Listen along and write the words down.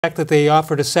fact that they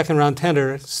offered a second-round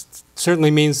tender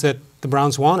certainly means that the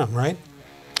Browns want him, right?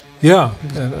 Yeah,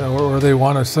 or they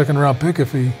want a second-round pick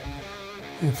if he.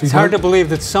 It's hard to believe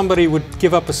that somebody would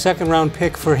give up a second-round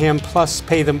pick for him, plus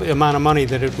pay the amount of money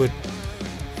that it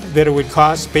would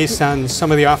cost based on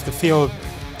some of the off-the-field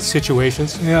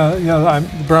situations. Yeah,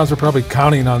 the Browns are probably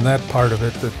counting on that part of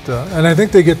it, and I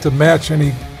think they get to match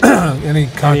any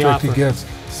contract he gets.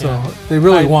 So they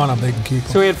really want him. They can keep him.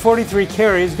 So he had 43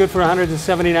 carries, good for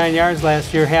 179 yards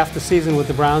last year, half the season with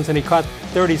the Browns, and he caught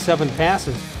 37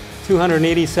 passes,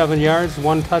 287 yards,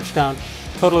 1 touchdown,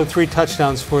 total of 3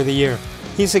 touchdowns for the year.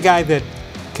 He's a guy that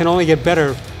can only get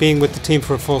better being with the team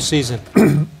for a full season.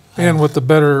 And with the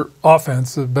better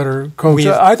offense, the better coach.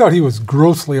 I thought he was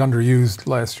grossly underused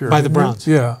last year. By the Browns.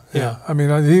 Yeah. I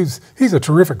mean, he's a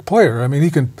terrific player. I mean, he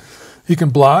can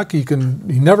block. He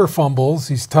never fumbles.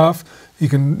 He's tough. He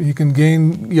can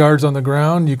gain yards on the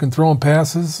ground. You can throw him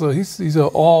passes. So he's an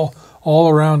all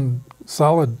around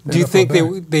solid. Do you think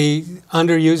they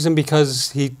underused him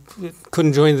because he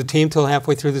couldn't join the team till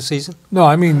halfway through the season? No,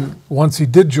 I mean once he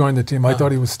did join the team, I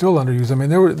thought he was still underused. I mean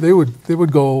they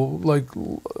would go like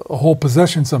a whole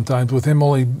possession sometimes with him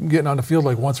only getting on the field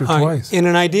like once or twice. In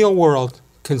an ideal world,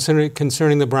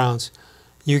 concerning the Browns,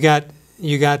 you got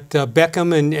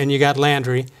Beckham and you got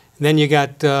Landry, and then you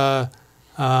got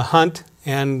Hunt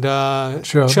and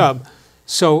Chubb.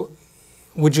 So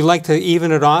would you like to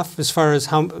even it off as far as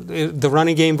how the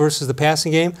running game versus the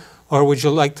passing game, or would you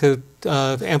like to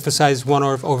emphasize one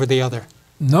over the other?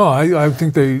 No, I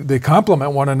think they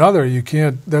complement one another. You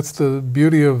can't. That's the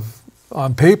beauty of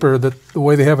on paper that the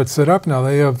way they have it set up now.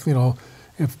 They have,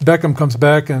 if Beckham comes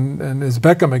back and is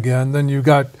Beckham again, then you've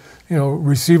got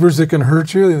receivers that can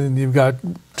hurt you, and you've got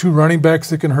 2 running backs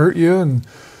that can hurt you, and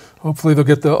hopefully they'll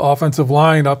get the offensive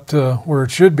line up to where it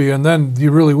should be, and then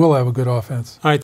you really will have a good offense. All right.